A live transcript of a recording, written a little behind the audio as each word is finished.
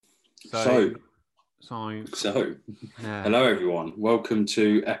So, Yeah. hello everyone. Welcome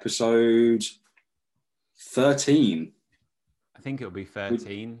to episode 13. I think it'll be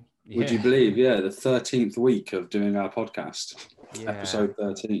 13. Would you believe? Yeah, the 13th week of doing our podcast, episode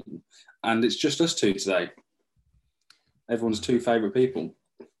 13. And it's just us two today. Everyone's two favourite people.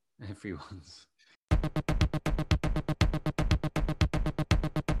 Everyone's.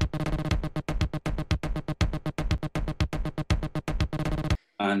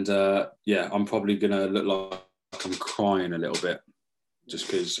 And I'm probably going to look like I'm crying a little bit just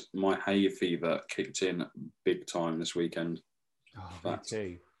because my hay fever kicked in big time this weekend. Oh, me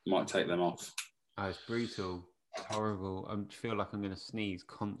too. Might take them off. Oh, it's brutal. It's horrible. I feel like I'm going to sneeze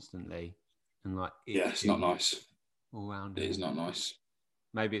constantly. And it's not nice. All around it is not nice.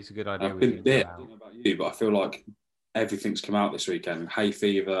 Maybe it's a good idea. I've been bit. I don't know about you, but I feel like everything's come out this weekend. Hay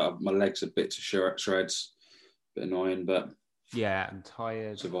fever, my legs are bit to shreds. Bit annoying, but... Yeah, I'm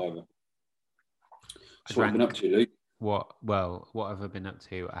tired. Survivor. So what have you been up to, Luke? What have I been up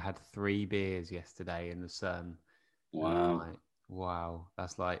to? I had 3 beers yesterday in the sun. Wow. Wow.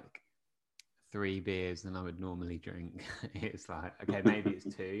 That's like 3 beers than I would normally drink. It's like, okay, maybe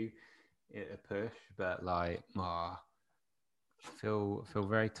it's 2 at a push, but I feel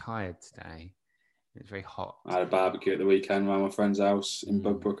very tired today. It's very hot. I had a barbecue at the weekend around my friend's house in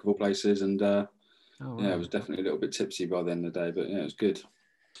Bugbrook of all places, and right. I was definitely a little bit tipsy by the end of the day, but it was good.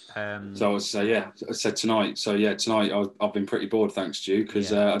 So I said tonight. So tonight I've been pretty bored, thanks to you,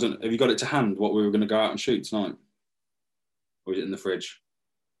 because I don't. Have you got it to hand what we were going to go out and shoot tonight, or is it in the fridge?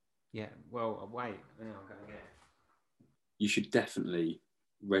 Yeah. Well, wait. I'll go and get it. You should definitely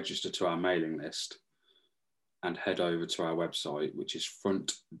register to our mailing list and head over to our website, which is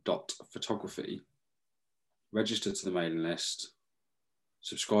front.photography. Register to the mailing list.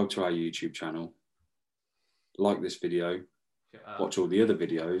 Subscribe to our YouTube channel. Like this video, watch all the other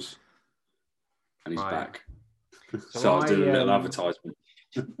videos, and he's back. So I was doing a little advertisement.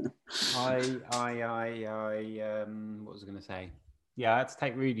 What was I going to say? Yeah, I had to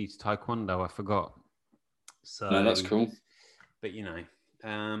take Rudy to Taekwondo. I forgot. So no, that's cool. But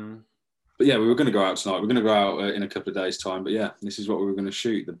But yeah, we were going to go out tonight. We're going to go out in a couple of days' time. But yeah, this is what we were going to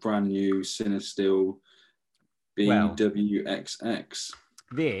shoot: the brand new Cinestill BWXX.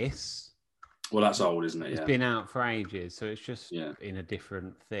 Well, that's old, isn't it? It's been out for ages, so it's just in a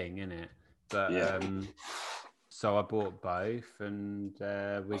different thing, isn't it? But so I bought both, and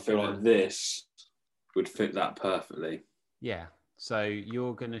I feel like this would fit that perfectly. Yeah. So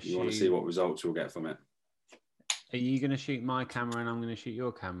you're going to shoot... You want to see what results we'll get from it? Are you going to shoot my camera and I'm going to shoot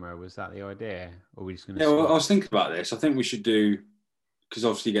your camera? Was that the idea? Or are we just going to... Yeah, well, I was thinking about this. I think we should do... Because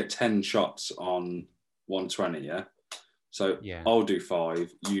obviously you get 10 shots on 120, yeah? So I'll do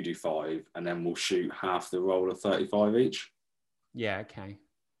 5, you do 5, and then we'll shoot half the roll of 35 each. Yeah, okay.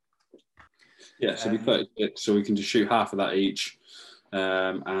 Yeah, so it'll be 36, so we can just shoot half of that each.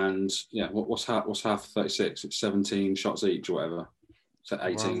 And yeah, what's half of 36? It's 17 shots each or whatever. So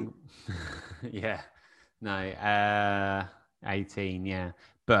 18. Yeah. No, 18, yeah.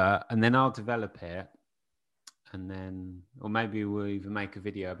 And then I'll develop it, and then, or maybe we'll even make a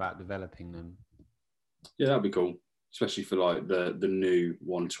video about developing them. Yeah, that'd be cool. Especially for like the new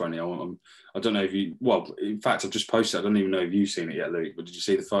 120. I don't know if you... Well, in fact, I've just posted. I don't even know if you've seen it yet, Luke. But did you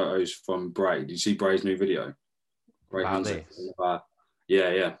see the photos from Bray? Did you see Bray's new video? Bray about this?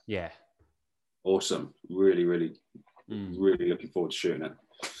 Yeah. Awesome. Really, really, really looking forward to shooting it.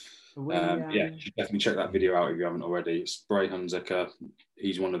 You should definitely check that video out if you haven't already. It's Bray Hunziker.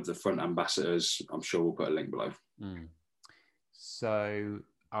 He's one of the front ambassadors. I'm sure we'll put a link below. So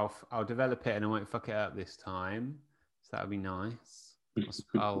I'll develop it and I won't fuck it up this time. So that'll be nice.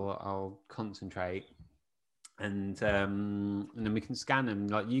 I'll concentrate, and then we can scan them.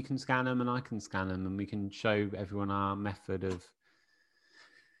 Like you can scan them and I can scan them, and we can show everyone our method of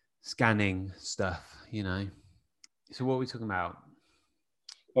scanning stuff. So what are we talking about?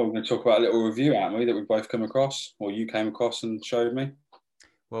 Well, we're going to talk about a little review, aren't we, that we've both come across, or you came across and showed me.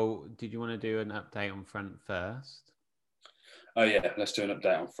 Well, did you want to do an update on front first? Oh yeah, let's do an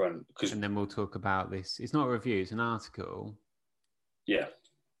update on front. And then we'll talk about this. It's not a review, it's an article. Yeah.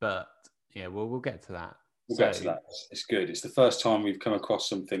 But yeah, we'll get to that. We'll get to that. It's good. It's the first time we've come across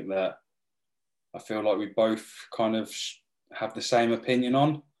something that I feel like we both kind of have the same opinion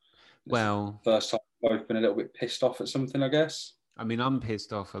on. First time we've both been a little bit pissed off at something, I guess. I mean, I'm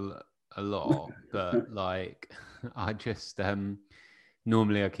pissed off a lot, but I just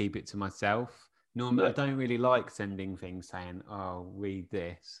normally I keep it to myself. Normally, I don't really like sending things saying, "Oh, read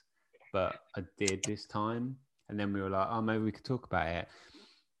this," but I did this time, and then we were like, "Oh, maybe we could talk about it."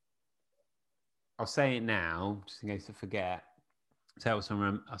 I'll say it now, just in case I forget.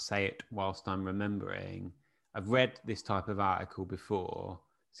 I'll say it whilst I'm remembering. I've read this type of article before,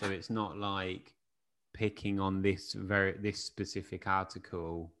 so it's not like picking on this specific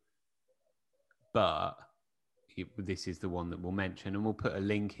article, but this is the one that we'll mention, and we'll put a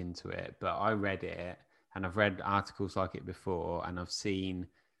link into it. But I read it, and I've read articles like it before, and I've seen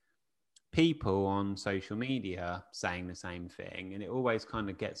people on social media saying the same thing, and it always kind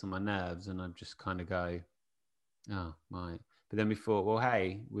of gets on my nerves, and I just kind of go, oh, right. But then we thought, well,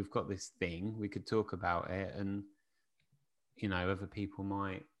 hey, we've got this thing, we could talk about it, and, you know, other people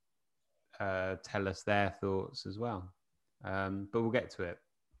might tell us their thoughts as well. But we'll get to it.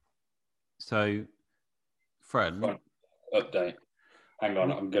 So, front update. Hang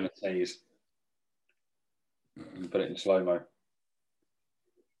on, I'm going to sneeze. Put it in slow-mo.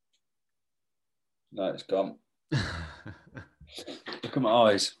 No, it's gone. Look at my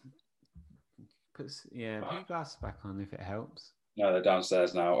eyes. Put your glasses back on if it helps. No, they're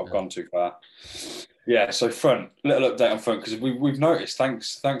downstairs now. I've gone too far. Yeah, so front, little update on front, because we've noticed,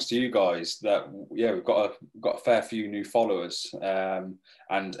 thanks to you guys, that we've got a fair few new followers, and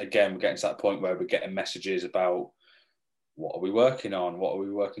again we're getting to that point where we're getting messages about what are we working on, what are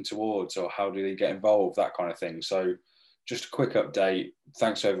we working towards, or how do they get involved, that kind of thing. So just a quick update.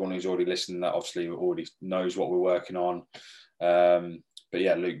 Thanks to everyone who's already listening, that obviously already knows what we're working on. But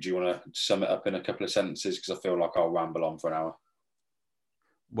yeah, Luke, do you want to sum it up in a couple of sentences? Because I feel like I'll ramble on for an hour.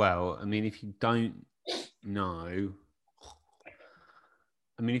 Well, I mean, if you don't know,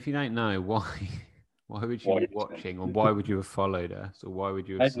 why would you be watching, or why would you have followed us, or why would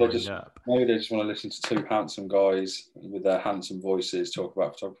you have signed up? Maybe they just want to listen to two handsome guys with their handsome voices talk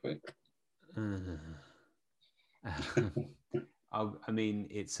about photography. I mean,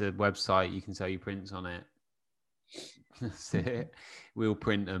 it's a website. You can sell your prints on it. That's it. We'll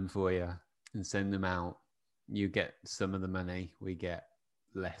print them for you and send them out. You get some of the money. We get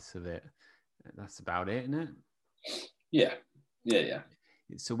less of it. That's about it, isn't it? Yeah.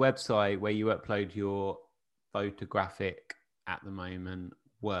 It's a website where you upload your photographic, at the moment,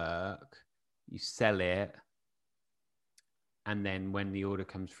 work. You sell it, and then when the order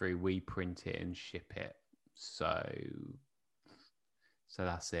comes through, we print it and ship it. So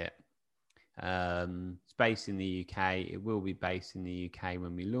that's it. It's based in the UK. It will be based in the UK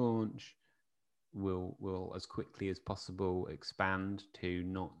when we launch. We'll as quickly as possible expand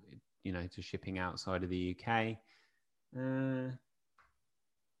to to shipping outside of the UK. And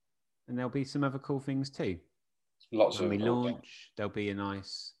there'll be some other cool things too. When we launch, there'll be a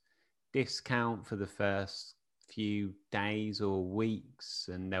nice discount for the first few days or weeks,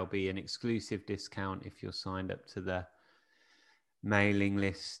 and there'll be an exclusive discount if you're signed up to the mailing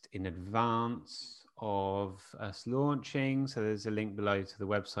list in advance of us launching. So there's a link below to the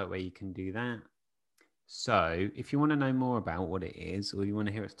website where you can do that. So if you want to know more about what it is, or you want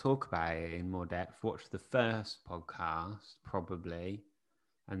to hear us talk about it in more depth, watch the first podcast probably,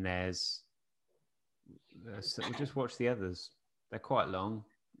 and just watch the others. They're quite long.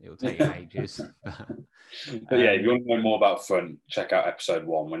 It'll take you ages. But yeah, if you want to know more about Front, check out episode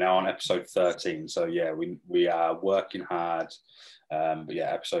 1. We're now on episode 13. So yeah, we are working hard. But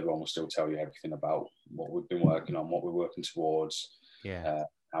yeah, episode 1 will still tell you everything about what we've been working on, what we're working towards,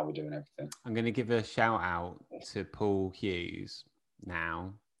 how we're doing everything. I'm going to give a shout out to Paul Hughes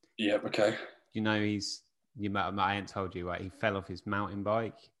now. Yeah, okay. You know, I ain't told you, right? He fell off his mountain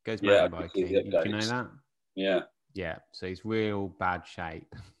bike. Goes mountain biking. Do you know that? Yeah. Yeah. So he's real bad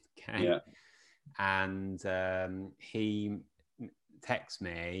shape. Okay. Yeah. And he texted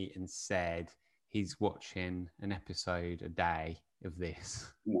me and said he's watching an episode a day of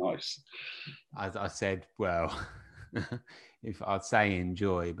this. Nice. I said, well, if I'd say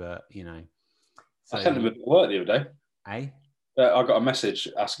enjoy, but So, I sent him a work the other day. Eh? I got a message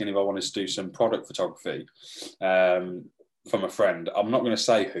asking if I wanted to do some product photography from a friend. I'm not going to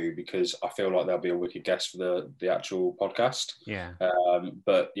say who, because I feel like they'll be a wicked guest for the actual podcast. Yeah.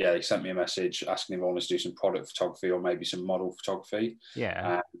 But yeah, he sent me a message asking if I wanted to do some product photography or maybe some model photography.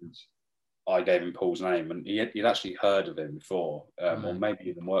 Yeah. And I gave him Paul's name, and he'd actually heard of him before, or maybe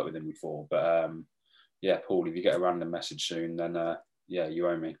even worked with him before. But yeah, Paul, if you get a random message soon, then yeah, you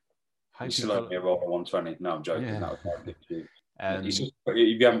owe me. You still owe me a roll of 120. No, I'm joking. Yeah. That was my gift to you. If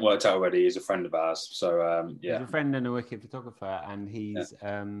you haven't worked out already, he's a friend of ours. So yeah, he's a friend and a wicked photographer, and he's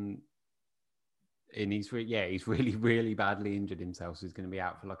he's really, really badly injured himself. So he's going to be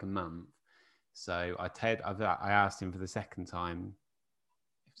out for like a month. So I asked him for the second time.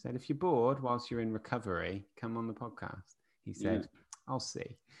 He said, if you're bored whilst you're in recovery, come on the podcast. He said, I'll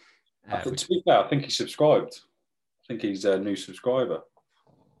see. To be fair, I think he subscribed. I think he's a new subscriber.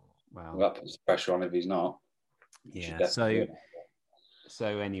 Well, that puts pressure on if he's not. Yeah. So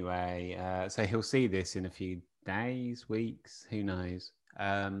So anyway, so he'll see this in a few days, weeks, who knows.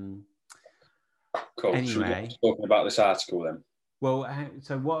 Cool. Anyway. Should we get talking about this article then? Well,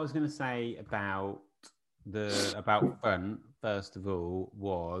 so what I was going to say about Front, first of all,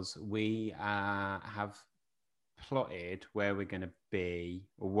 was we have plotted where we're going to be,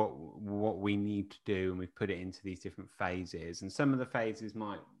 or what we need to do, and we've put it into these different phases. And some of the phases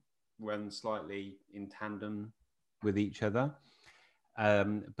might run slightly in tandem with each other.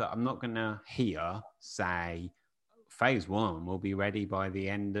 But I'm not going to here say phase 1 will be ready by the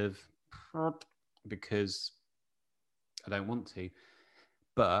end of, because I don't want to.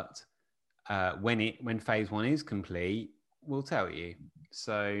 But when phase 1 is complete, we'll tell you.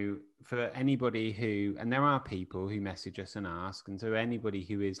 So for anybody who, and there are people who message us and ask, and so anybody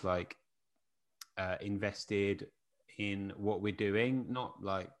who is like invested in what we're doing, not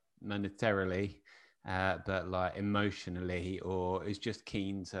like monetarily, but like emotionally, or is just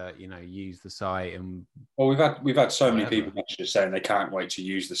keen to, use the site. And well, we've had so many people message us saying they can't wait to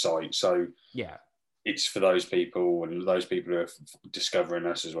use the site. So yeah, it's for those people, and those people who are discovering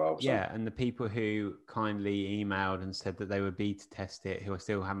us as well. So. Yeah, and the people who kindly emailed and said that they would beta test it, who I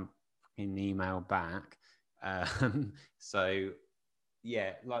still haven't emailed back. So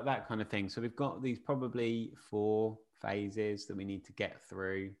yeah, like that kind of thing. So we've got these probably 4 phases that we need to get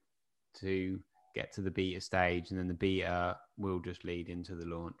through to get to the beta stage, and then the beta will just lead into the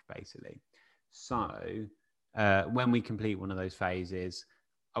launch, basically. So when we complete one of those phases,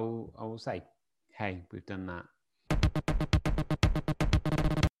 I will say, hey, we've done that.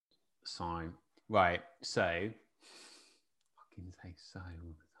 So, right. So, fucking say so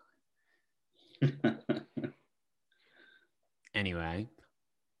all the time. Anyway,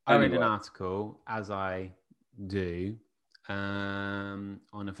 I read an article, as I do, on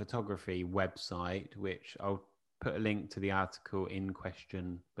a photography website, which I'll put a link to the article in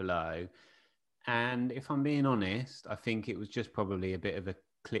question below. And if I'm being honest, I think it was just probably a bit of a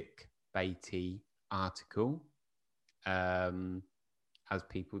clickbaity article, as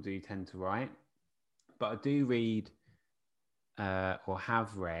people do tend to write. But I do read, or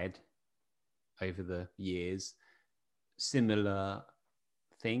have read over the years, similar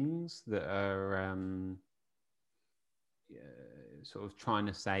things that are sort of trying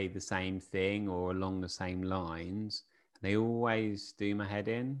to say the same thing or along the same lines. They always do my head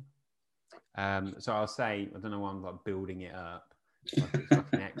in. So I'll say, I don't know why I'm like building it up, like it's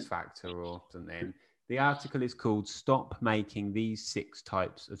like an X Factor or something. The article is called "Stop Making These 6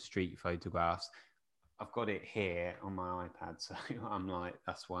 Types of Street Photographs." I've got it here on my iPad, so I'm like,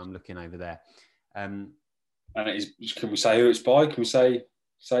 that's why I'm looking over there. And it is, can we say who it's by? Can we say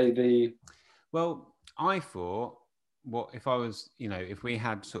the... Well, I thought, what if I was, if we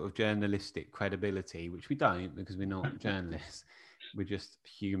had sort of journalistic credibility, which we don't because we're not journalists, we're just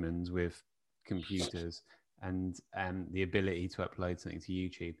humans with computers and the ability to upload something to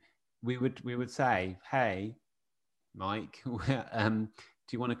YouTube. We would say, hey, Mike, do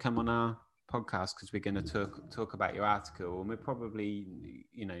you want to come on our podcast, because we're going to talk about your article, and we're probably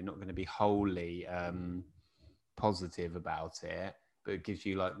not going to be wholly positive about it, but it gives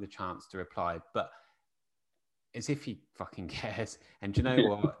you like the chance to reply. But as if he fucking cares. And do you know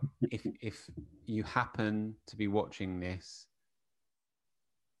what? If you happen to be watching this,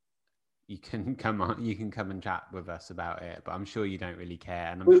 you can come and chat with us about it, but I'm sure you don't really care.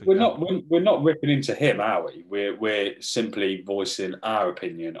 And we're not ripping into him, are we? We're simply voicing our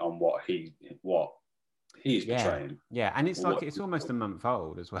opinion on what he's portraying. Yeah, and it's like it's almost a month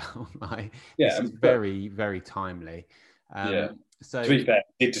old as well. Like, yeah, this is very, very timely. So to be fair,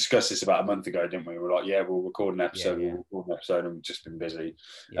 we did discuss this about a month ago, didn't we? We're like, yeah, we'll record an episode. Yeah. We'll record an episode, and we've just been busy.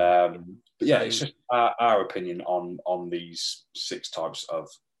 But yeah, it's just our opinion on these 6 types of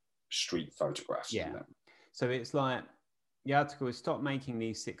street photographs. Yeah. So it's like, the article is "Stop Making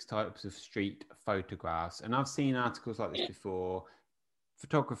These 6 Types of Street Photographs." And I've seen articles like this before.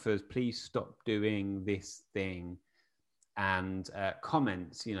 Photographers, please stop doing this thing. And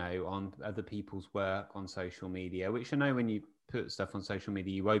comments, on other people's work on social media, which I know when you put stuff on social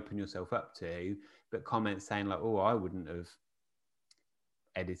media, you open yourself up to, but comments saying like, oh, I wouldn't have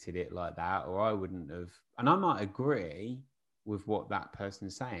edited it like that, or I wouldn't have, and I might agree with what that person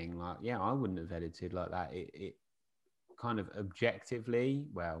is saying. Like, yeah, I wouldn't have edited like that. It kind of objectively,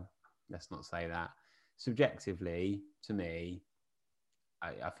 well, let's not say that. Subjectively, to me,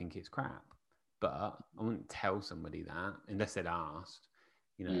 I think it's crap. But I wouldn't tell somebody that unless they'd asked,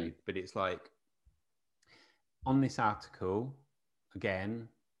 But it's like, on this article, again,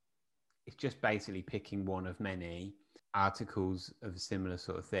 it's just basically picking one of many articles of a similar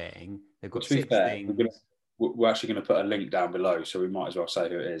sort of thing. They've got 6 things. we're actually going to put a link down below, so we might as well say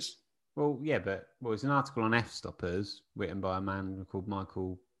who it is. Well, yeah, but it's an article on F-stoppers written by a man called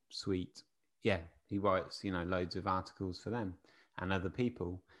Michael Sweet. Yeah, he writes, loads of articles for them and other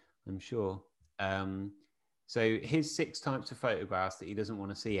people, I'm sure. So his 6 types of photographs that he doesn't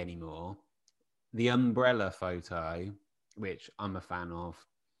want to see anymore. The umbrella photo, which I'm a fan of.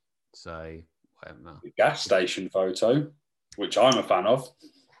 So, whatever. The gas station photo, which I'm a fan of.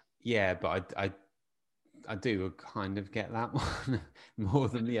 Yeah, but I do kind of get that one more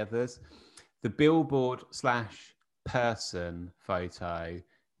than the others. The billboard/person photo,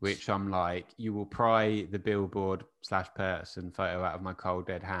 which I'm like, you will pry the billboard/person photo out of my cold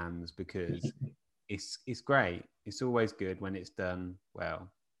dead hands because it's great. It's always good when it's done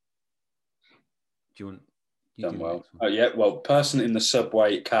well. Do you want? Done well. Oh yeah. Well, person in the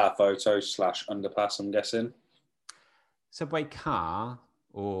subway car photo /underpass. I'm guessing. Subway car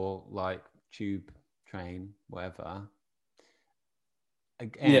or like tube, train, whatever.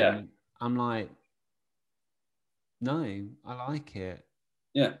 Again, yeah. I'm like, no, I like it.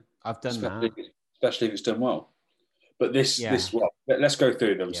 Yeah, I've done that, especially if it's done well. But this, well, let's go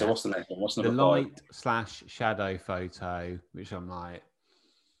through them. Yeah. So what's the next one? What's number 5? The light/shadow photo, which I'm like,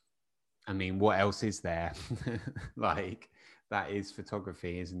 I mean, what else is there? Like, that is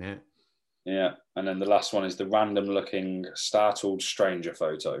photography, isn't it? Yeah, and then the last one is the random-looking startled stranger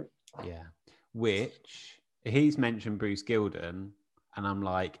photo. Yeah, which he's mentioned Bruce Gilden, and I'm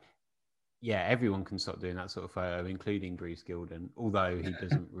like, yeah, everyone can stop doing that sort of photo, including Bruce Gilden, although he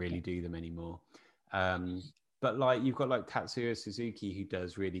doesn't really do them anymore. But like, you've got like Tatsuya Suzuki, who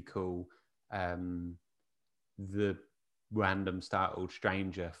does really cool the random startled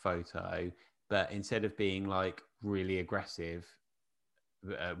stranger photo, but instead of being like really aggressive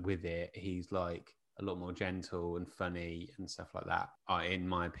with it, he's like a lot more gentle and funny and stuff like that, in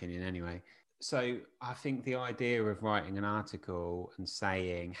my opinion anyway. So I think the idea of writing an article and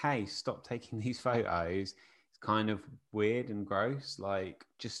saying, hey, stop taking these photos, is kind of weird and gross. Like,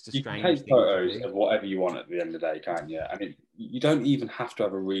 just a strange thing. You can take photos of whatever you want at the end of the day, can't you? And you don't even have to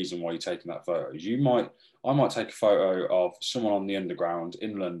have a reason why you're taking that photo. I might take a photo of someone on the underground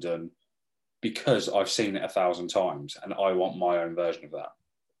in London because I've seen it 1,000 times and I want my own version of that.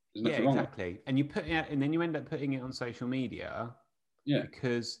 There's nothing wrong exactly. With it. And you put it, and then you end up putting it on social media. Yeah,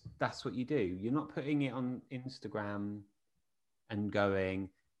 because that's what you do. You're not putting it on Instagram and going,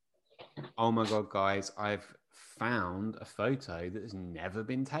 oh my God, guys, I've found a photo that has never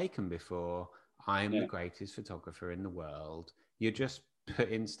been taken before. I'm the greatest photographer in the world. You're just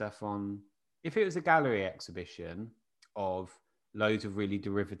putting stuff on. If it was a gallery exhibition of loads of really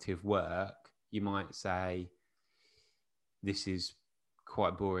derivative work, you might say, this is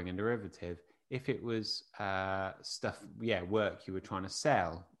quite boring and derivative. If it was work you were trying to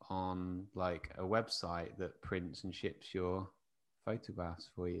sell on like a website that prints and ships your photographs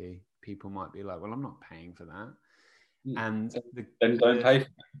for you, people might be like, well, I'm not paying for that. And then don't pay for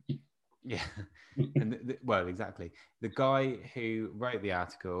it. Yeah. And well, exactly. The guy who wrote the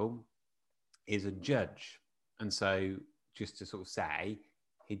article is a judge. And so just to sort of say,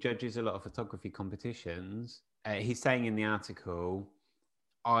 he judges a lot of photography competitions. He's saying in the article,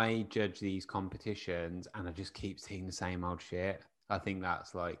 I judge these competitions and I just keep seeing the same old shit. I think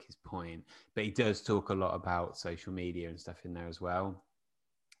that's like his point. But he does talk a lot about social media and stuff in there as well.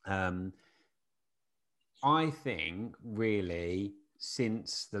 I think really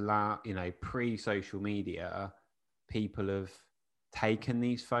since the pre-social media, people have taken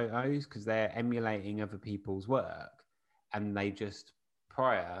these photos because they're emulating other people's work, and they just,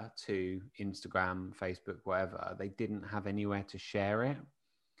 prior to Instagram, Facebook, whatever, they didn't have anywhere to share it.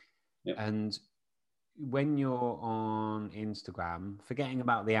 Yep. And when you're on Instagram, forgetting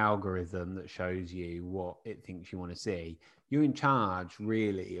about the algorithm that shows you what it thinks you want to see, you're in charge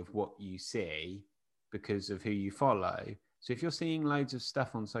really of what you see because of who you follow. So if you're seeing loads of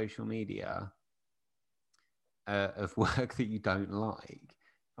stuff on social media of work that you don't like,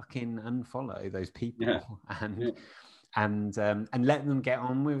 fucking unfollow those people and let them get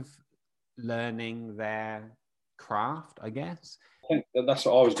on with learning their craft, I guess. I think that's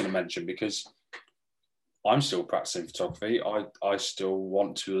what I was going to mention, because I'm still practicing photography. I still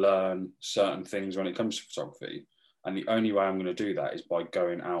want to learn certain things when it comes to photography. And the only way I'm going to do that is by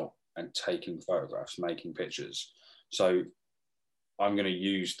going out and taking photographs, making pictures. So I'm going to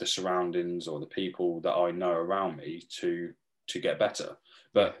use the surroundings or the people that I know around me to get better.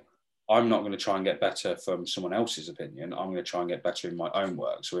 But I'm not going to try and get better from someone else's opinion. I'm going to try and get better in my own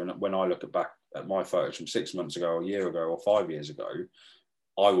work. So when I look back at my photos from 6 months ago, a year ago, or 5 years ago,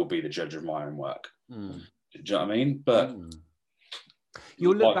 I will be the judge of my own work. Do you know what I mean? But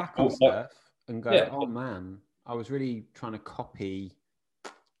you'll look back on stuff and go, Yeah. oh man, I was really trying to copy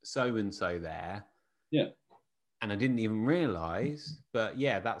so and so there. Yeah. And I didn't even realize, but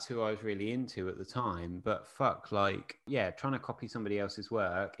yeah, that's who I was really into at the time. But fuck, like, yeah, trying to copy somebody else's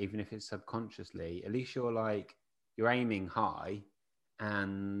work, even if it's subconsciously, at least you're aiming high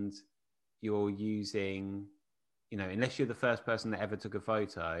and you're using, unless you're the first person that ever took a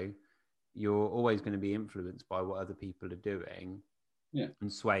photo, you're always going to be influenced by what other people are doing,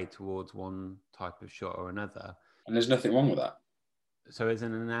 and swayed towards one type of shot or another. And there's nothing wrong with that. So as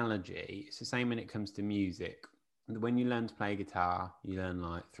an analogy, it's the same when it comes to music. When you learn to play guitar, you learn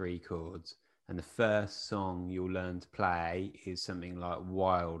like 3 chords, and the first song you'll learn to play is something like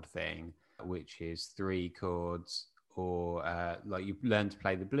Wild Thing, which is 3 chords, or like you learn to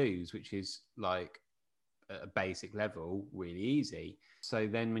play the blues, which is like at a basic level really easy. So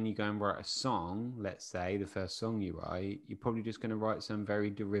then when you go and write a song, let's say the first song you write, you're probably just going to write some very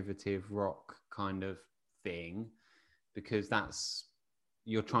derivative rock kind of thing, because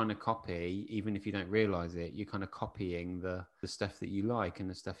you're trying to copy, even if you don't realize it, you're kind of copying the stuff that you like and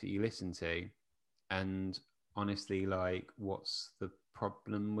the stuff that you listen to. And honestly, like, what's the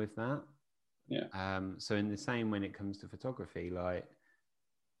problem with that? Yeah. So in the same, when it comes to photography, like,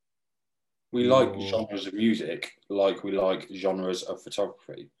 we like genres of music, like we like genres of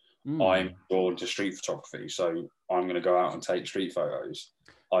photography. I'm drawn to street photography, so I'm going to go out and take street photos.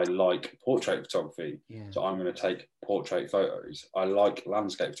 I like portrait photography, so I'm going to take portrait photos. I like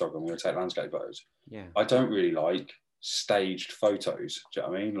landscape photography, I'm going to take landscape photos. I don't really like staged photos. Do you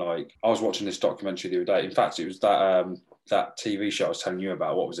know what I mean? Like, I was watching this documentary the other day. In fact, it was that TV show I was telling you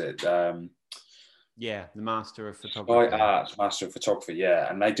about. What was it? The Master of Photography. Master of Photography, yeah.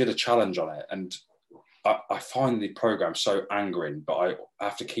 And they did a challenge on it. And I find the program so angering, but I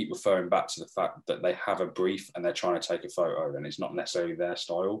have to keep referring back to the fact that they have a brief and they're trying to take a photo and it's not necessarily their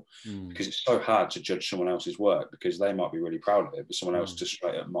style, because it's so hard to judge someone else's work, because they might be really proud of it, but someone else just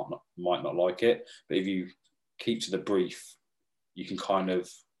straight up might not like it. But if you keep to the brief, you can kind of,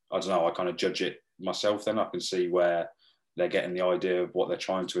 I don't know, I kind of judge it myself. Then I can see where they're getting the idea of what they're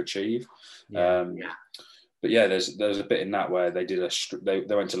trying to achieve. But yeah, there's a bit in that where they did they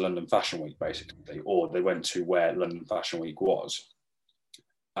went to London Fashion Week, basically, or they went to where London Fashion Week was,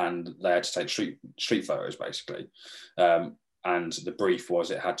 and they had to take street photos, basically. And the brief was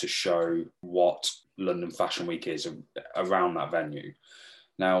it had to show what London Fashion Week is around that venue.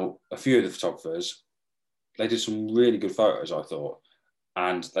 Now, a few of the photographers, they did some really good photos, I thought,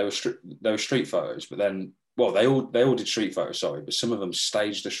 and they were street photos, but then. Well, they all did street photos, sorry, but some of them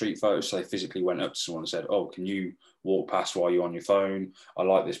staged the street photos. So they physically went up to someone and said, "Oh, can you walk past while you're on your phone? I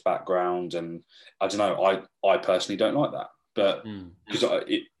like this background." And I don't know, I personally don't like that, but because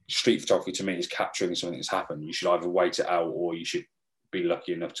street photography to me is capturing something that's happened. You should either wait it out, or you should be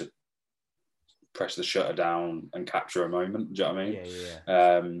lucky enough to press the shutter down and capture a moment. Do you know what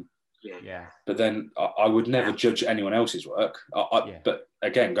I mean? But then I would never judge anyone else's work. But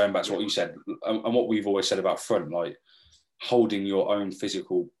again, going back to what you said, and what we've always said about front, like holding your own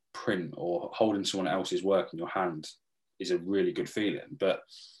physical print or holding someone else's work in your hand is a really good feeling. But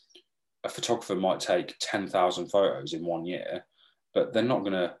a photographer might take 10,000 photos in 1 year, but they're not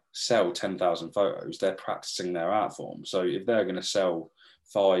going to sell 10,000 photos. They're practicing their art form. So if they're going to sell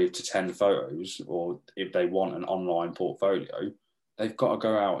 5 to 10 photos, or if they want an online portfolio, they've got to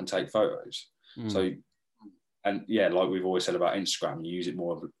go out and take photos. So, and yeah, like we've always said about Instagram, you use it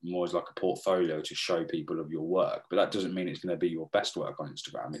more as like a portfolio to show people of your work. But that doesn't mean it's going to be your best work on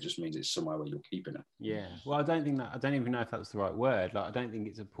Instagram. It just means it's somewhere where you're keeping it. Yeah. Well, I don't even know if that's the right word. Like, I don't think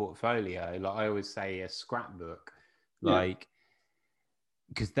it's a portfolio. Like, I always say a scrapbook. Like,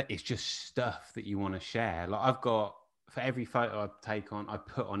 because it's just stuff that you want to share. Like, I've got, for every photo I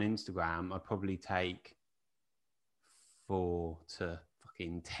put on Instagram, I probably take 4 to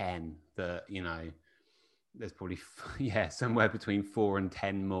fucking 10 that, there's probably somewhere between 4 and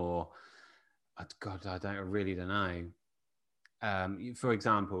 10 more. I really don't know. For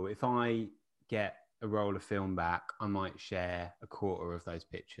example, if I get a roll of film back, I might share a quarter of those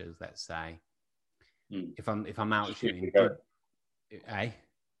pictures, let's say. If I'm out shooting,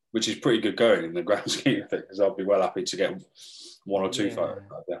 which is pretty good going in the grand scheme of things. I'll be well happy to get 1 or 2 photos.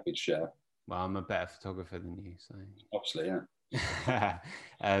 I'd be happy to share. Well, I'm a better photographer than you, so obviously,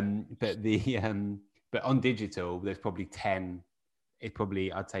 but on digital, there's probably 10.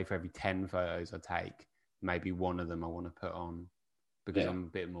 I'd say for every 10 photos I take, maybe 1 of them I want to put on, because I'm a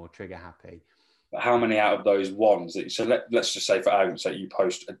bit more trigger happy. But how many out of those ones? Let's just say, for argument's sake, you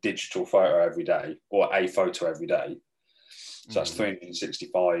post a digital photo every day, or a photo every day. So that's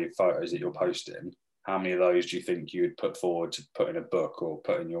 365 photos that you're posting. How many of those do you think you would put forward to put in a book or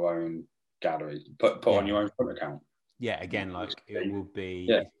put in your own gallery. Put on your own front account. Yeah, again, like it will be.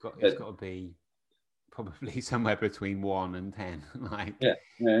 Yeah. It's got to be probably somewhere between 1 and 10. Like,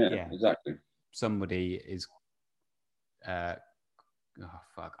 yeah, exactly. Somebody is. Oh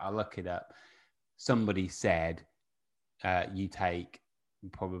fuck! I'll look it up. Somebody said you take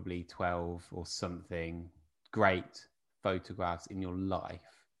probably 12 or something great photographs in your life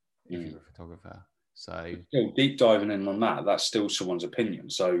if you're a photographer. So still deep diving in on that, that's still someone's opinion.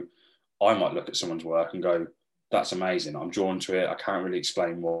 So I might look at someone's work and go, that's amazing. I'm drawn to it. I can't really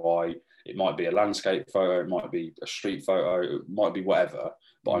explain why. It might be a landscape photo, it might be a street photo, it might be whatever,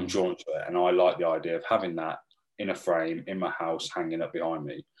 but I'm drawn to it. And I like the idea of having that in a frame in my house hanging up behind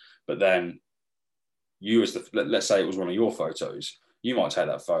me. But then you, as let's say it was one of your photos, you might take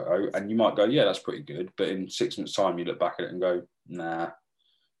that photo and you might go, yeah, that's pretty good. But in 6 months' time, you look back at it and go, nah,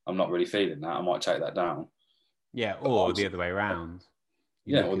 I'm not really feeling that. I might take that down. Yeah, or the other way around.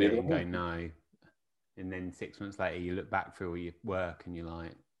 You look at it and go, no. And then 6 months later, you look back through all your work and you're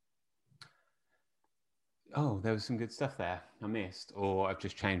like, oh, there was some good stuff there I missed, or I've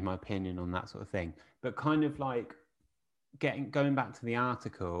just changed my opinion on that sort of thing. But kind of like going back to the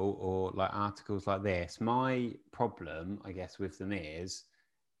article, or like articles like this, my problem, I guess, with them is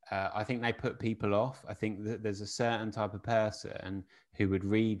I think they put people off. I think that there's a certain type of person who would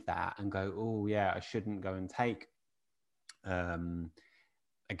read that and go, oh yeah, I shouldn't go and take a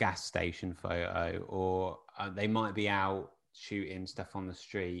gas station photo, or they might be out shooting stuff on the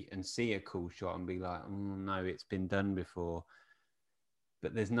street and see a cool shot and be like, oh no, it's been done before.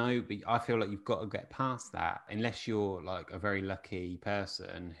 But I feel like you've got to get past that, unless you're like a very lucky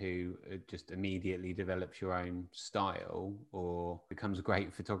person who just immediately develops your own style or becomes a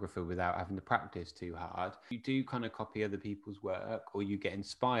great photographer without having to practice too hard. You do kind of copy other people's work, or you get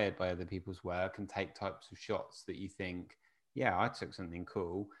inspired by other people's work and take types of shots that you think, yeah, I took something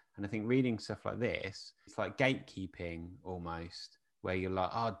cool. And I think reading stuff like this, it's like gatekeeping almost, where you're like,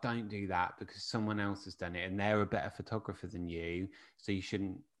 oh, don't do that because someone else has done it and they're a better photographer than you, so you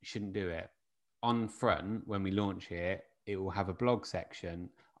shouldn't do it. On front, when we launch it, it will have a blog section.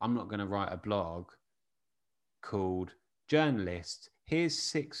 I'm not going to write a blog called Journalist, here's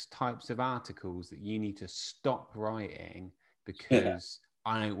 6 types of articles that you need to stop writing because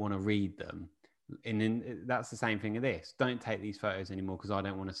I don't want to read them. And then that's the same thing as this. Don't take these photos anymore because I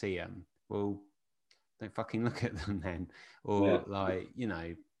don't want to see them. Well, don't fucking look at them then. Or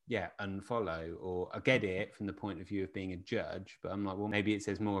unfollow. Or I get it from the point of view of being a judge, but I'm like, well, maybe it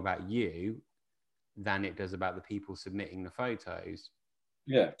says more about you than it does about the people submitting the photos.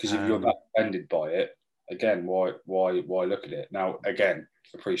 Yeah, because if you're that offended by it, again, why look at it? Now, again,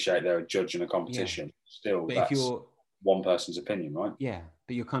 appreciate they're a judge in a competition. Yeah. Still, but that's if you're one person's opinion, right? Yeah,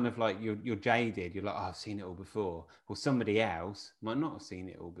 but you're kind of like, you're jaded. You're like, oh, I've seen it all before. Well, somebody else might not have seen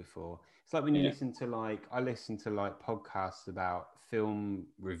it all before. It's like when you listen to I listen to podcasts about film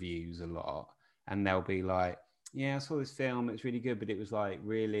reviews a lot, and they'll be like, yeah, I saw this film, it's really good, but it was like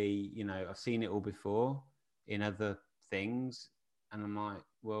really, I've seen it all before in other things. And I'm like,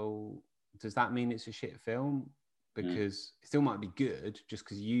 well, does that mean it's a shit film? Because it still might be good just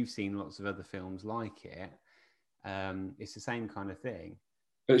because you've seen lots of other films like it. It's the same kind of thing.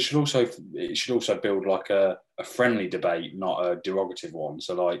 But it should also build like a friendly debate, not a derogative one.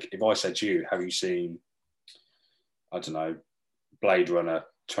 So like if I said to you, have you seen, I don't know, Blade Runner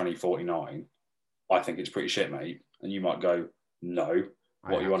 2049? I think it's pretty shit, mate. And you might go, no.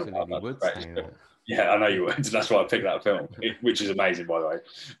 What are you on about? Would say that. Yeah, I know you would. That's why I picked that film, which is amazing, by the way.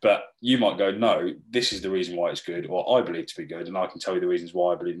 But you might go, no, this is the reason why it's good, or I believe to be good, and I can tell you the reasons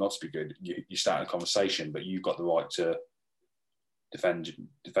why I believe not to be good. You start a conversation, but you've got the right to defend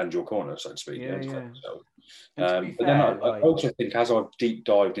your corner, so to speak. Yeah. But then I also think, as I've deep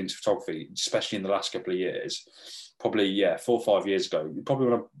dived into photography, especially in the last couple of years, probably 4 or 5 years ago, probably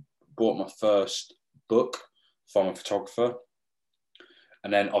when I bought my first book from a photographer,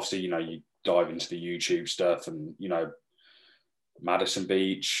 and then obviously you dive into the YouTube stuff, and Madison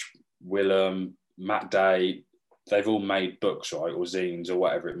Beach, Willem, Matt Day, they've all made books, right, or zines or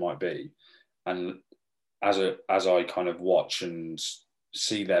whatever it might be. And as I kind of watch and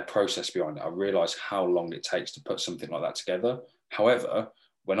see their process behind it, I realise how long it takes to put something like that together. However,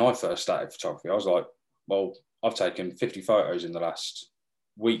 when I first started photography, I was like, well, I've taken 50 photos in the last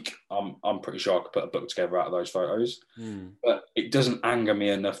week. I'm pretty sure I could put a book together out of those photos. But it doesn't anger me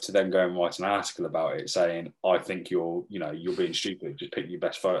enough to then go and write an article about it saying, I think you're being stupid, just pick your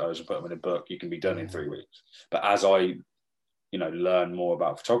best photos and put them in a book, you can be done in 3 weeks. But as I learn more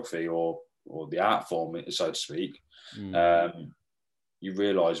about photography or the art form, so to speak, you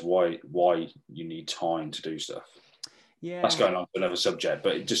realise why you need time to do stuff. Yeah. That's going on to another subject,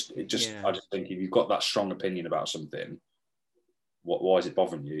 but Yeah. I just think if you've got that strong opinion about something, why is it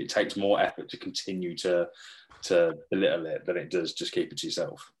bothering you? It takes more effort to continue to belittle it than it does just keep it to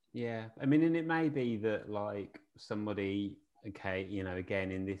yourself. Yeah. I mean, and it may be that like somebody, okay, you know,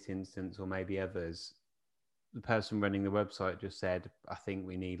 again, in this instance, or maybe others, the person running the website just said, I think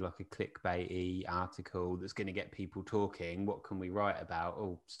we need like a clickbaity article that's going to get people talking. What can we write about?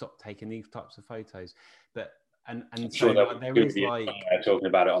 Oh, stop taking these types of photos. But, and I'm so sure like, there is like, talking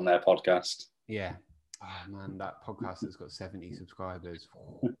about it on their podcast. yeah. Oh man, that podcast that's got 70 subscribers.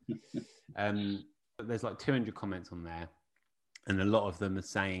 There's like 200 comments on there, and a lot of them are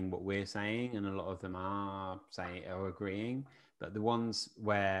saying what we're saying, and a lot of them are saying or agreeing. But the ones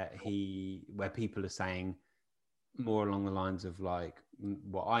where people are saying more along the lines of like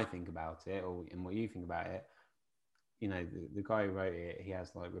what I think about it, or and what you think about it, you know, the guy who wrote it, he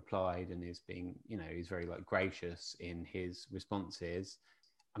has like replied and is being, you know, he's very like gracious in his responses.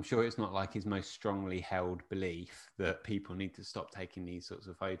 I'm sure it's not like his most strongly held belief that people need to stop taking these sorts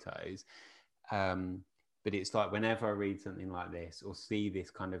of photos. But it's like whenever I read something like this or see this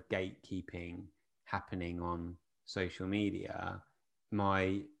kind of gatekeeping happening on social media,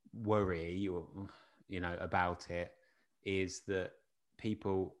 my worry, or you know, about it is that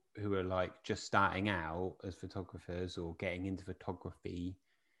people who are like just starting out as photographers or getting into photography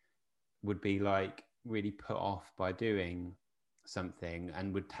would be like really put off by doing something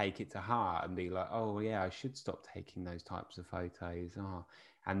and would take it to heart and be like, oh yeah, I should stop taking those types of photos. Oh,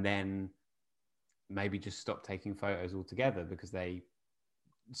 and then maybe just stop taking photos altogether because they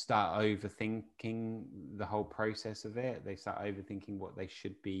start overthinking the whole process of it. They start overthinking what they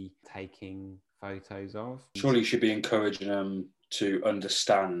should be taking photos of. Surely you should be encouraging them to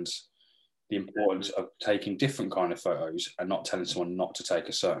understand the importance of taking different kind of photos and not telling someone not to take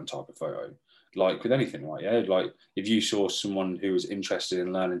a certain type of photo. Like with anything, right? Yeah, like if you saw someone who was interested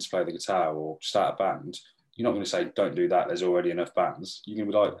in learning to play the guitar or start a band, you're not going to say don't do that. There's already enough bands. You're going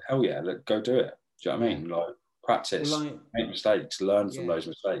to be like, hell yeah, go do it. Do you know what I mean? Like practice, well, make mistakes, learn from those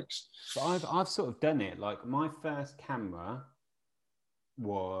mistakes. But I've sort of done it. Like my first camera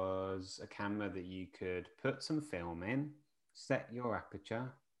was a camera that you could put some film in, set your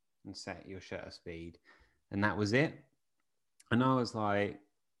aperture, and set your shutter speed, and that was it. And I was like,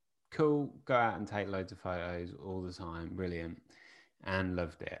 cool, go out and take loads of photos all the time, brilliant, and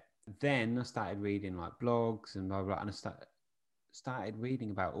loved it. Then I started reading like blogs and blah blah, and I started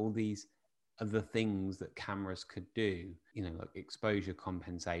reading about all these other things that cameras could do, you know, like exposure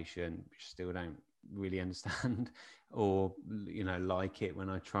compensation, which I still don't really understand, or you know, like it when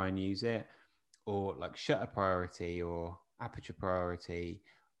I try and use it, or like shutter priority or aperture priority,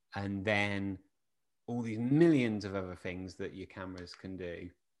 and then all these millions of other things that your cameras can do.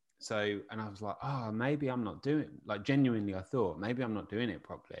 So, and I was like, oh, maybe I'm not doing, like genuinely I thought maybe I'm not doing it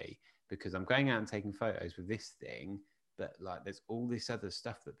properly because I'm going out and taking photos with this thing, but like there's all this other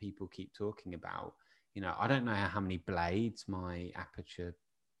stuff that people keep talking about. You know, I don't know how many blades my aperture,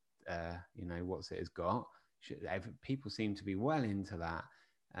 you know, what's it has got. People seem to be well into that.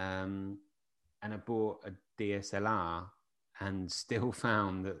 And I bought a DSLR and still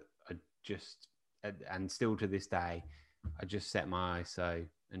found that I just, and still to this day, I just set my ISO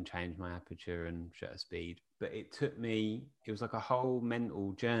and changed my aperture and shutter speed. But it took me, it was like a whole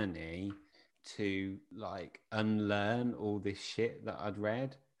mental journey to like unlearn all this shit that I'd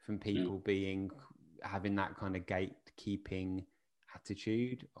read from people having that kind of gatekeeping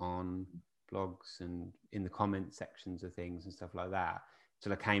attitude on blogs and in the comment sections of things and stuff like that. So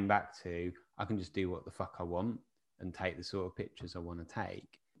I came back to, I can just do what the fuck I want and take the sort of pictures I want to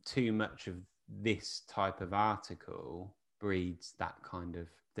take. Too much of this type of article breeds that kind of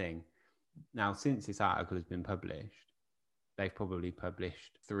thing. Now, since this article has been published, they've probably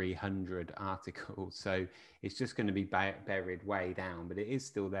published 300 articles. So it's just going to be buried way down, but it is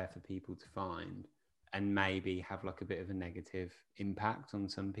still there for people to find and maybe have like a bit of a negative impact on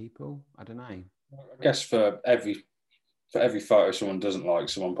some people. I don't know. I guess for every photo someone doesn't like,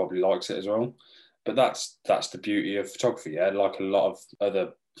 someone probably likes it as well. But that's the beauty of photography. Yeah, like a lot of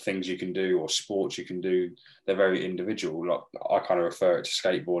other things you can do or sports you can do, they're very individual. Like I kind of refer it to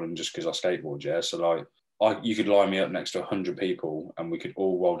skateboarding just because I skateboard. Yeah, so like you could line me up next to 100 people and we could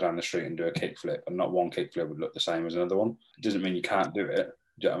all roll down the street and do a kickflip, and not one kickflip would look the same as another one. It doesn't mean you can't do it.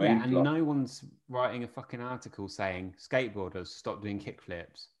 Do you know what I mean? And like, no one's writing a fucking article saying skateboarders stop doing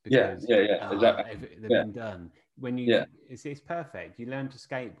kickflips because exactly. They've been done. When it's perfect. You learn to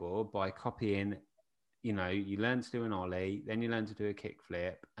skateboard by copying. You know, you learn to do an ollie, then you learn to do a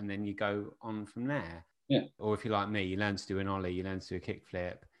kickflip, and then you go on from there. Yeah. Or if you're like me, you learn to do an ollie, you learn to do a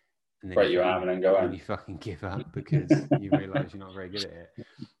kickflip, and then break your arm and then go then home. you fucking give up because you realise you're not very good at it.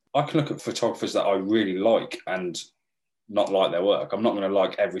 I can look at photographers that I really like and not like their work. I'm not going to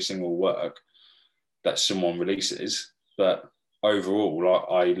like every single work that someone releases, but overall,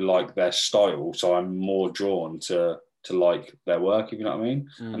 I like their style, so I'm more drawn to like their work, if you know what I mean.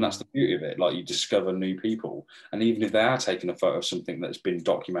 And that's the beauty of it. Like, you discover new people, and even if they are taking a photo of something that's been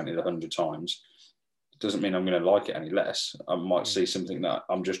documented 100 times, it doesn't mean I'm going to like it any less. I might see something that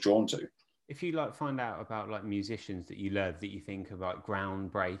I'm just drawn to. If you like find out about like musicians that you love, that you think are like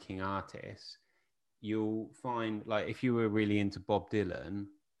groundbreaking artists, you'll find, like, if you were really into Bob Dylan,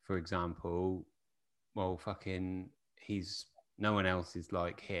 for example, well, fucking, he's, no one else is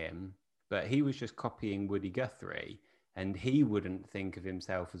like him, but he was just copying Woody Guthrie, and he wouldn't think of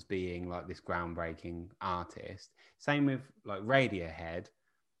himself as being like this groundbreaking artist. Same with like Radiohead.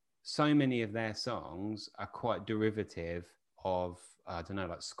 So many of their songs are quite derivative of, I don't know,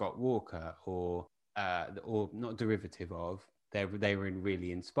 like Scott Walker, or not derivative of. They were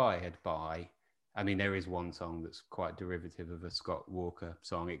really inspired by. I mean, there is one song that's quite derivative of a Scott Walker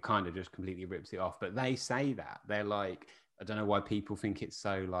song. It kind of just completely rips it off. But they say that. They're like, I don't know why people think it's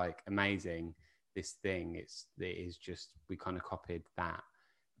so like amazing, this thing. It is just, we kind of copied that.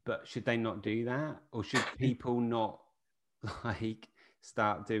 But should they not do that? Or should people not like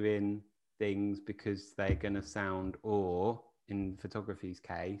start doing things because they're going to sound, or in photography's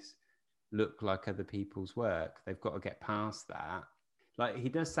case, look like other people's work? They've got to get past that. Like, he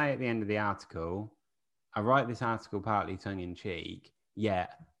does say at the end of the article, I write this article partly tongue-in-cheek,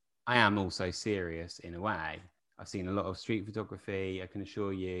 yet I am also serious in a way. I've seen a lot of street photography. I can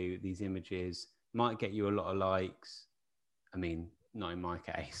assure you these images might get you a lot of likes. I mean, not in my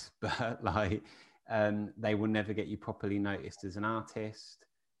case, but like, they will never get you properly noticed as an artist.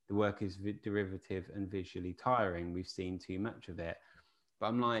 The work is derivative and visually tiring. We've seen too much of it. But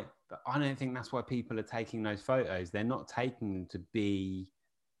I'm like, but I don't think that's why people are taking those photos. They're not taking them to be,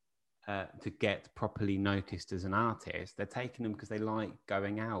 to get properly noticed as an artist. They're taking them because they like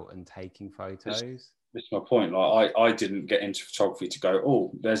going out and taking photos. This is my point. Like, I didn't get into photography to go,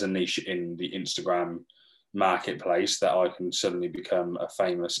 oh, there's a niche in the Instagram marketplace that I can suddenly become a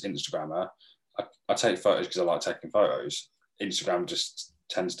famous Instagrammer. I take photos because I like taking photos. Instagram just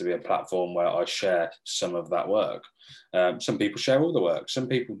tends to be a platform where I share some of that work. Some people share all the work. Some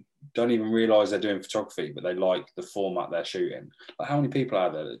people don't even realize they're doing photography, but they like the format they're shooting. Like, how many people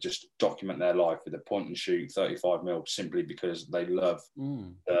are there that just document their life with a point and shoot 35mm simply because they love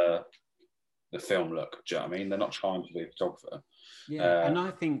the film look? Do you know what I mean? They're not trying to be a photographer. Yeah, and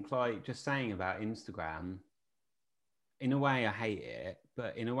I think, like, just saying about Instagram, in a way I hate it,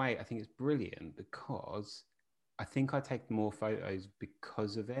 but in a way I think it's brilliant, because I think I take more photos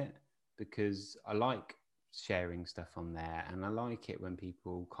because of it, because I like sharing stuff on there, and I like it when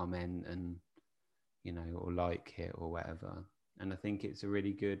people comment and, you know, or like it or whatever. And I think it's a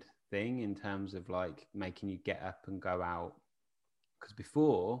really good thing in terms of like making you get up and go out. Because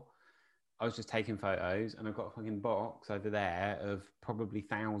before, I was just taking photos, and I've got a fucking box over there of probably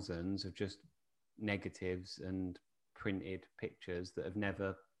thousands of just negatives and printed pictures that have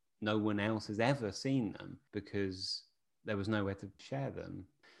never, no one else has ever seen them, because there was nowhere to share them.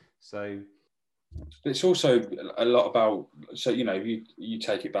 So it's also a lot about, so, you know, if you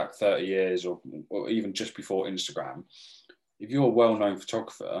take it back 30 years or even just before Instagram, if you're a well-known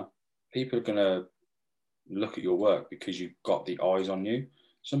photographer, people are going to look at your work because you've got the eyes on you.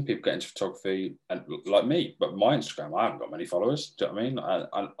 Some people get into photography, and like me, but my Instagram, I haven't got many followers. Do you know what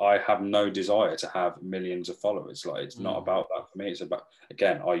I mean? I have no desire to have millions of followers. Like, it's not about that for me. It's about,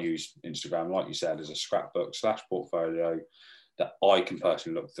 again, I use Instagram, like you said, as a scrapbook / portfolio that I can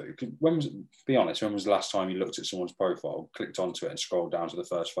personally look through. Be honest, when was the last time you looked at someone's profile, clicked onto it and scrolled down to the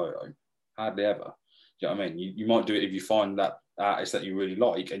first photo? Hardly ever. Do you know what I mean? You might do it if you find that artist that you really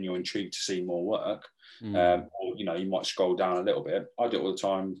like and you're intrigued to see more work. Or, you know, you might scroll down a little bit. I do it all the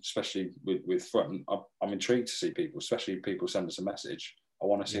time, especially with front. I'm intrigued to see people, especially if people send us a message. I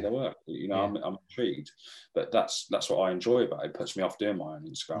want to see their work. You know, I'm intrigued. But that's what I enjoy about it. It puts me off doing my own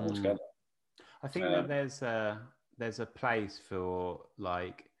Instagram altogether. I think that there's a place for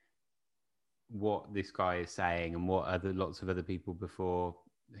like what this guy is saying, and what lots of other people before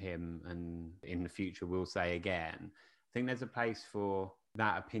him and in the future will say again. I think there's a place for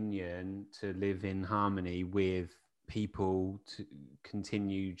that opinion to live in harmony with people to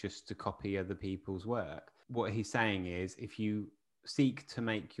continue just to copy other people's work. What he's saying is, if you seek to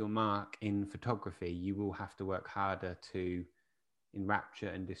make your mark in photography, you will have to work harder to enrapture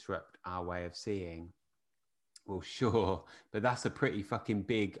and disrupt our way of seeing. Well, sure, but that's a pretty fucking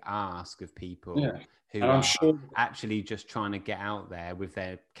big ask of people Yeah. who And I'm are sure, actually just trying to get out there with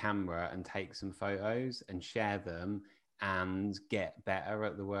their camera and take some photos and share them and get better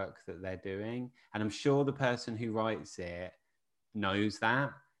at the work that they're doing. And I'm sure the person who writes it knows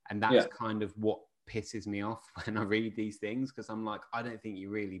that. And that's yeah, kind of what pisses me off when I read these things, because I'm like, I don't think you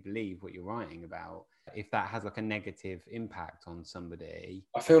really believe what you're writing about. If that has like a negative impact on somebody.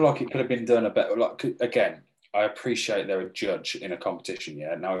 I feel like it could have been done a better. Like, again, I appreciate they're a judge in a competition.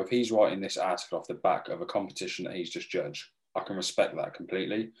 Yeah. Now, if he's writing this article off the back of a competition that he's just judged, I can respect that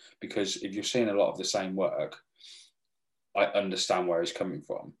completely, because if you're seeing a lot of the same work, I understand where he's coming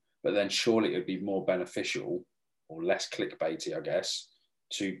from. But then surely it would be more beneficial or less clickbaity, I guess,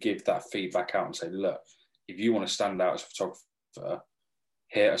 to give that feedback out and say, look, if you want to stand out as a photographer,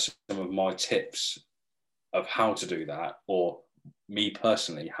 here are some of my tips of how to do that, or me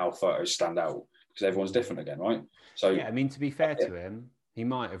personally, how photos stand out, because everyone's different again, right? So Yeah, I mean, to be fair to him, he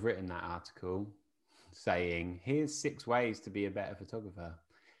might have written that article saying, here's 6 ways to be a better photographer.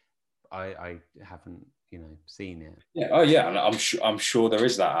 I haven't, seen it. yeah, oh yeah, and I'm sure there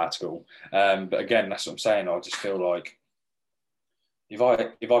is that article. But again, that's what I'm saying. I just feel like if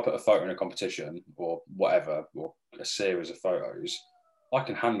I put a photo in a competition or whatever, or a series of photos, I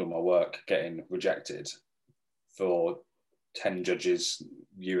can handle my work getting rejected for 10 judges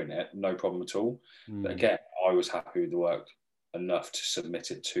viewing it, no problem at all. But again, I was happy with the work enough to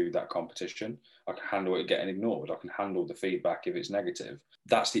submit it to that competition. I can handle it getting ignored. I can handle the feedback if it's negative.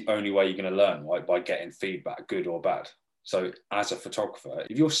 That's the only way you're going to learn, right? By getting feedback, good or bad. So as a photographer,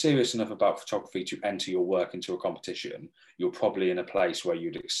 if you're serious enough about photography to enter your work into a competition, you're probably in a place where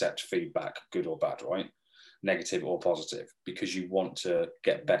you'd accept feedback, good or bad, right? Negative or positive, because you want to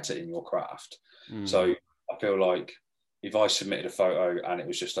get better in your craft. So I feel like if I submitted a photo and it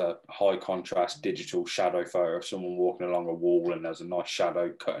was just a high contrast digital shadow photo of someone walking along a wall and there's a nice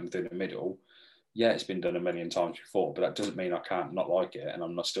shadow cutting through the middle, yeah, it's been done a million times before, but that doesn't mean I can't not like it. And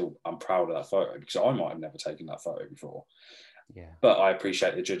I'm proud of that photo, because I might have never taken that photo before. Yeah. But I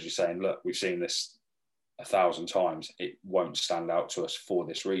appreciate the judges saying, look, we've seen this 1,000 times. It won't stand out to us for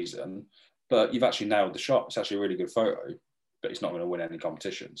this reason, but you've actually nailed the shot. It's actually a really good photo, but it's not going to win any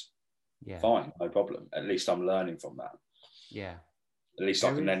competitions. Yeah. Fine, no problem. At least I'm learning from that. Yeah. At least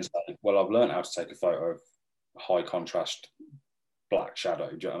I can then say, well, I've learned how to take a photo of high contrast black shadow.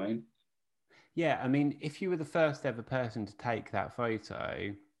 Do you know what I mean? Yeah, I mean, if you were the first ever person to take that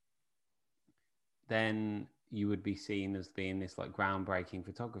photo, then you would be seen as being this like groundbreaking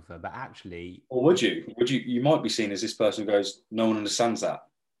photographer. But actually, or would you? You might be seen as this person who goes, no one understands that.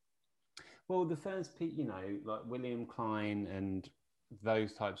 Well, the first, like William Klein and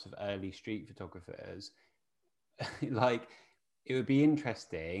those types of early street photographers, like it would be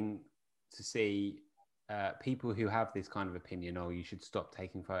interesting to see people who have this kind of opinion, oh, you should stop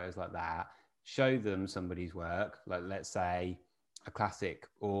taking photos like that, show them somebody's work, like let's say a classic,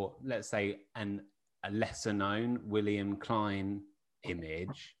 or let's say a lesser known William Klein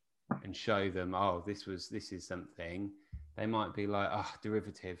image, and show them, oh, this is something. They might be like, oh,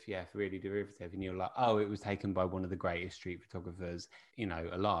 derivative, yeah, really derivative. And you're like, oh, it was taken by one of the greatest street photographers,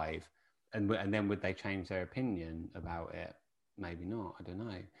 alive. And then would they change their opinion about it? Maybe not. I don't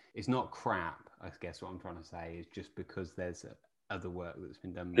know. It's not crap, I guess what I'm trying to say is just because there's other work that's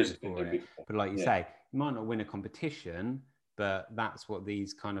been done before it. But like you say, you might not win a competition, but that's what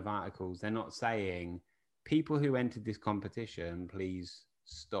these kind of articles, they're not saying people who entered this competition, please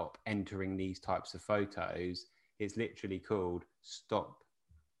stop entering these types of photos. It's literally called stop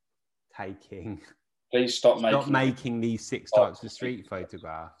taking. Please stop making these 6 types of street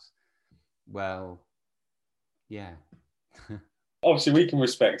photographs. Well, yeah. Obviously, we can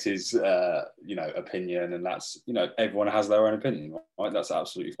respect his, opinion, and that's, everyone has their own opinion, right? That's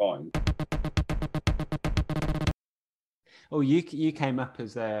absolutely fine. Oh, you came up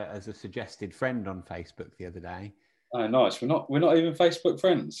as a suggested friend on Facebook the other day. Oh, nice. We're not even Facebook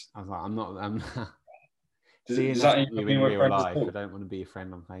friends. I was like, I'm not. Does that you in real life? I don't want to be a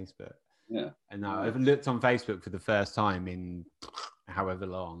friend on Facebook. Yeah. And no, I've looked on Facebook for the first time in however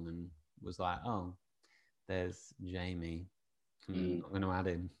long, and was like, oh, there's Jamie. I'm going to add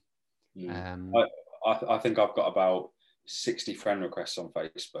him. I think I've got about 60 friend requests on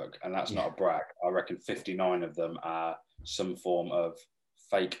Facebook, and that's not a brag. I reckon 59 of them are some form of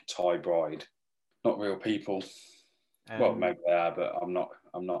fake Thai bride, not real people. Well, maybe they are, but I'm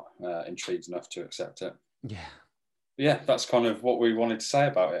not intrigued enough to accept it. Yeah. Yeah, that's kind of what we wanted to say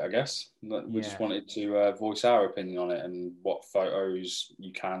about it, I guess. We just wanted to voice our opinion on it and what photos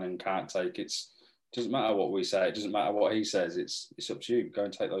you can and can't take. It doesn't matter what we say. It doesn't matter what he says. It's up to you. Go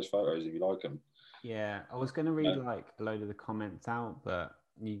and take those photos if you like them. Yeah, I was going to read like a load of the comments out, but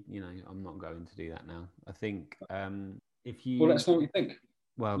you know, I'm not going to do that now. I think if you... Well, let us know what you think.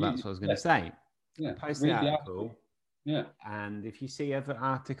 Well, that's what I was going to say. Yeah, post the article. Yeah. And if you see other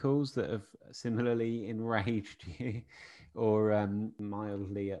articles that have similarly enraged you or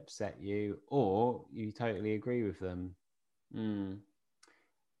mildly upset you, or you totally agree with them,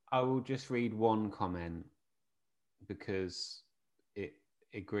 I will just read one comment because it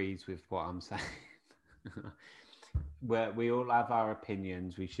agrees with what I'm saying. Where we all have our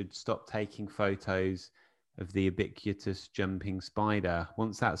opinions. We should stop taking photos of the ubiquitous jumping spider.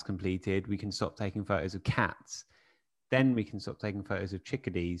 Once that's completed, we can stop taking photos of cats. Then we can stop taking photos of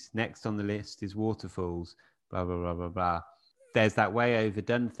chickadees. Next on the list is waterfalls, blah, blah, blah, blah, blah. There's that way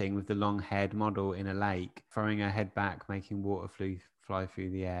overdone thing with the long-haired model in a lake, throwing her head back, making water fly through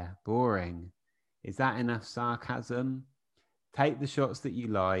the air. Boring. Is that enough sarcasm? Take the shots that you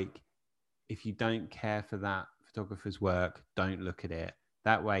like. If you don't care for that photographer's work, don't look at it.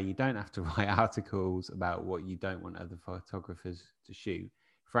 That way you don't have to write articles about what you don't want other photographers to shoot.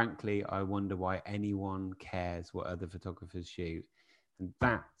 Frankly, I wonder why anyone cares what other photographers shoot. And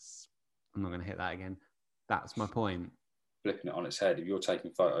that's, I'm not going to hit that again. That's my point. Flipping it on its head, if you're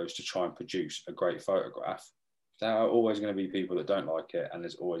taking photos to try and produce a great photograph, there are always going to be people that don't like it, and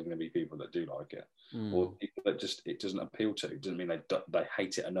there's always going to be people that do like it. Or people that just it doesn't appeal to. It doesn't mean they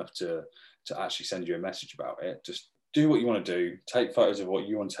hate it enough to actually send you a message about it. Just do what you want to do. Take photos of what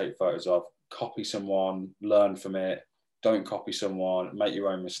you want to take photos of. Copy someone, learn from it. Don't copy someone. Make your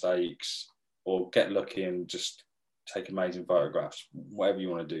own mistakes, or get lucky and just take amazing photographs. Whatever you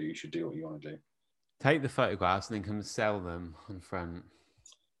want to do, you should do what you want to do. Take the photographs and then come sell them on front.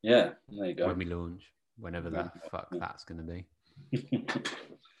 Yeah, there you go. When we launch, whenever the fuck that's going to be.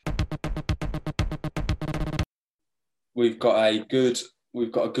 We've got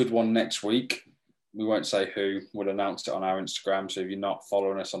a good one next week. We won't say who. We'll announce it on our Instagram. So if you're not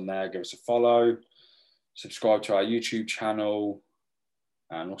following us on there, give us a follow. Subscribe to our YouTube channel.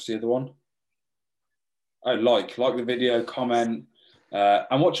 And what's the other one? Oh, like the video, comment,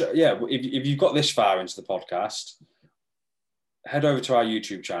 and watch. Yeah, if you've got this far into the podcast, head over to our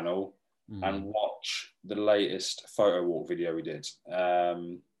YouTube channel and watch the latest photo walk video we did.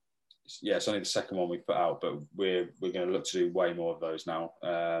 Yeah, it's only the second one we've put out, but we're going to look to do way more of those now,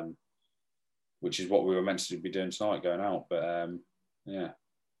 which is what we were meant to be doing tonight, going out. But yeah,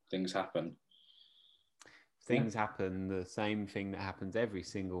 things happen. Things happen, the same thing that happens every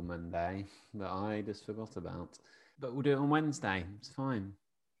single Monday that I just forgot about. But we'll do it on Wednesday. It's fine.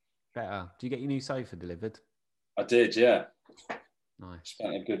 Better. Do you get your new sofa delivered? I did, yeah. Nice.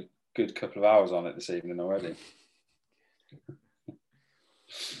 Spent a good couple of hours on it this evening already.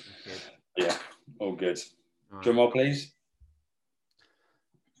 Good. Yeah, all good. All Drum roll, please.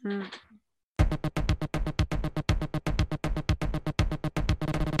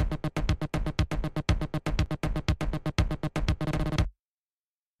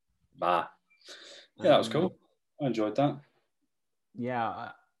 Bah. Yeah, that was cool. I enjoyed that.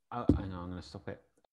 Yeah, I know. I'm going to stop it.